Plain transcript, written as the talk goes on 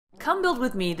Come build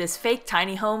with me this fake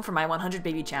tiny home for my 100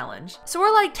 baby challenge. So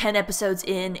we're like 10 episodes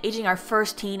in, aging our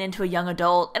first teen into a young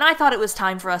adult, and I thought it was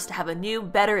time for us to have a new,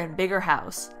 better, and bigger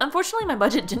house. Unfortunately, my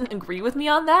budget didn't agree with me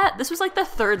on that. This was like the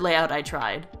third layout I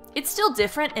tried. It's still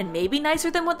different and maybe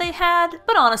nicer than what they had,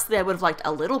 but honestly I would have liked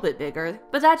a little bit bigger,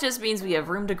 but that just means we have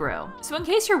room to grow. So in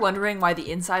case you're wondering why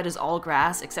the inside is all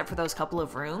grass except for those couple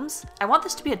of rooms, I want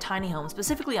this to be a tiny home,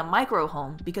 specifically a micro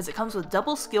home, because it comes with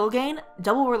double skill gain,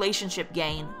 double relationship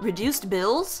gain, reduced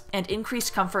bills, and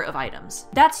increased comfort of items.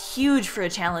 That's huge for a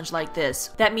challenge like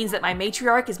this. That means that my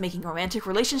matriarch is making romantic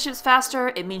relationships faster,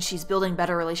 it means she's building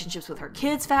better relationships with her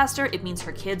kids faster, it means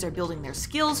her kids are building their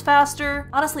skills faster.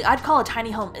 Honestly, I'd call a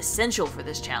tiny home essential for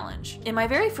this challenge. In my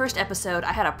very first episode,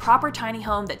 I had a proper tiny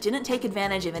home that didn't take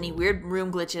advantage of any weird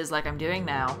room glitches like I'm doing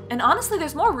now. And honestly,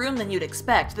 there's more room than you'd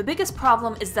expect. The biggest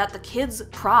problem is that the kids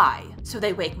cry. So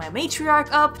they wake my matriarch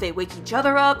up, they wake each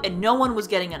other up, and no one was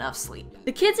getting enough sleep.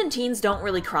 The kids and teens don't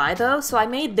really cry though, so I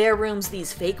made their rooms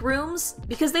these fake rooms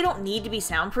because they don't need to be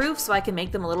soundproof, so I can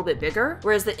make them a little bit bigger,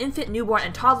 whereas the infant, newborn,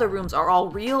 and toddler rooms are all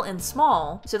real and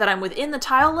small so that I'm within the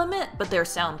tile limit, but they're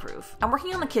soundproof. I'm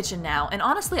working on the kitchen now, and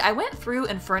honestly, I went through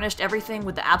and furnished everything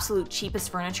with the absolute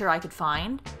cheapest furniture I could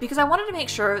find because I wanted to make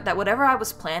sure that whatever I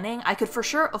was planning, I could for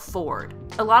sure afford.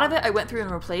 A lot of it I went through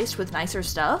and replaced with nicer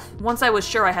stuff once I was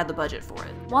sure I had the budget for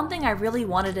it. One thing I really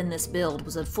wanted in this build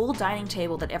was a full dining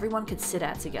table that everyone could sit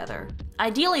at together.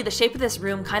 Ideally, the shape of this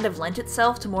room kind of lent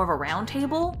itself to more of a round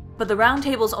table, but the round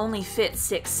tables only fit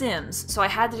 6 Sims, so I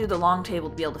had to do the long table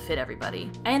to be able to fit everybody.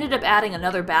 I ended up adding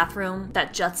another bathroom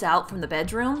that juts out from the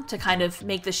bedroom to kind of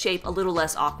make the shape a little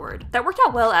less awkward. That worked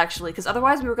out well actually, because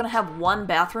otherwise we were going to have one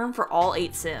bathroom for all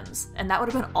 8 Sims, and that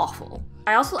would have been awful.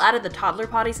 I also added the toddler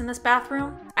potties in this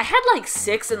bathroom. I had like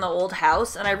 6 in the old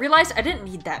house, and I realized I didn't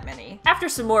need that many. After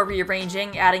some more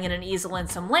rearranging, adding in an easel and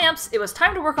some lamps, it was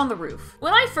time to work on the roof.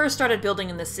 When I first started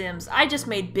building in The Sims, I just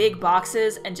made big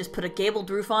boxes and just put a gabled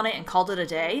roof on it and called it a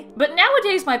day. But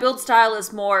nowadays my build style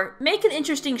is more, make an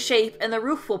interesting shape and the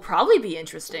roof will probably be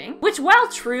interesting. Which, while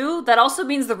true, that also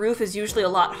means the roof is usually a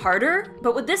lot harder.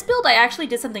 But with this build I actually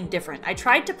did something different. I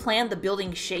tried to plan the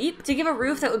building shape to give a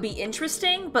roof that would be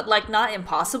interesting, but like not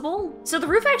impossible. So the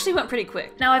roof actually went pretty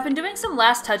quick. Now I've been doing some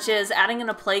last touches, adding in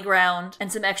a playground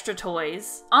and some extra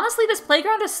toys. Honestly, this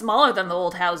playground is smaller than the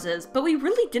old houses, but we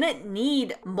really didn't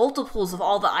need multiples of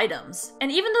all the items. And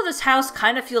even though this house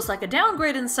kind of feels like a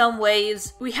downgrade in some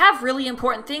ways, we have really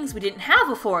important things we didn't have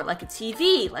before, like a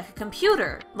TV, like a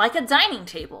computer, like a dining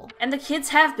table, and the kids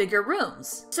have bigger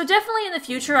rooms. So definitely in the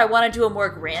future I want to do a more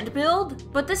grand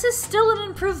build, but this is still an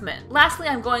improvement. Lastly,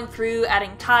 I'm going through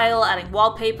adding tile, adding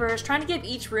wallpapers, trying to give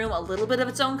each room a little bit of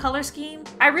its own color scheme.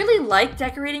 I really like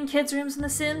decorating kids' rooms in The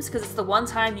Sims because it's the one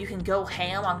time you can go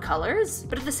ham on colors,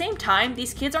 but at the same time,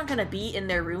 these kids aren't going to be in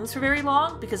their rooms for very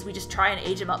long because we just try and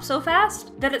age them up so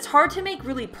fast that it's hard to make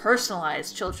really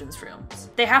personalized children's rooms.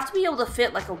 They have to be able to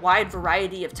fit like a wide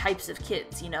variety of types of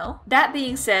kids, you know? That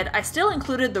being said, I still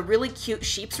included the really cute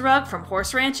sheep's rug from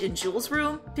Horse Ranch in Jules'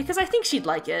 room because I think she'd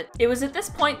like it. It was at this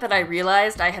point that I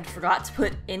realized I had forgot to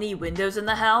put any windows in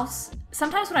the house.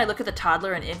 Sometimes when I look at the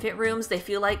toddler and infant rooms, they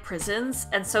feel like prisons,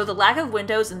 and so the lack of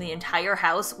windows in the entire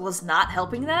house was not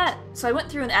helping that. So I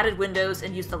went through and added windows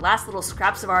and used the last little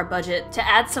scraps of our budget to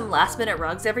add some last-minute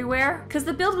rugs everywhere, because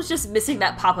the build was just missing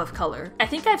that pop of color. I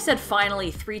think I've said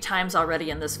finally 3 times already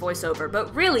in this voiceover,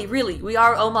 but really, we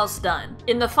are almost done.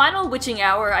 In the final witching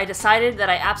hour, I decided that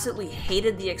I absolutely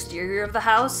hated the exterior of the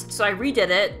house, so I redid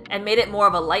it and made it more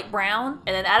of a light brown,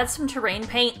 and then added some terrain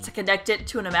paint to connect it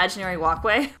to an imaginary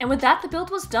walkway. And with that, the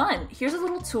build was done. Here's a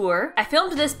little tour. I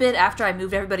filmed this bit after I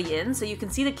moved everybody in, so you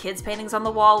can see the kids' paintings on the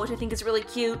wall, which I think is really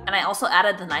cute, and I also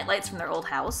added the nightlights from their old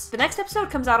house. The next episode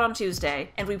comes out on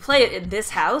Tuesday, and we play it in this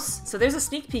house, so there's a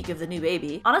sneak peek of the new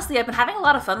baby. Honestly, I've been having a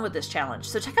lot of fun with this challenge,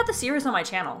 so check out the series on my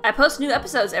channel. I post new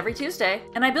episodes every Tuesday,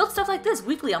 and I build stuff like this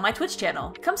weekly on my Twitch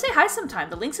channel. Come say hi sometime,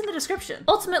 the link's in the description.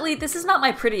 Ultimately, this is not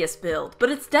my prettiest build,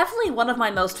 but it's definitely one of my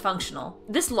most functional.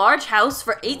 This large house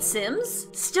for 8 Sims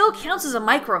still counts as a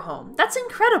micro home. That's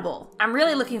incredible. I'm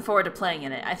really looking forward to playing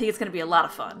in it. I think it's going to be a lot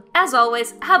of fun. As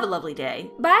always, have a lovely day.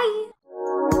 Bye!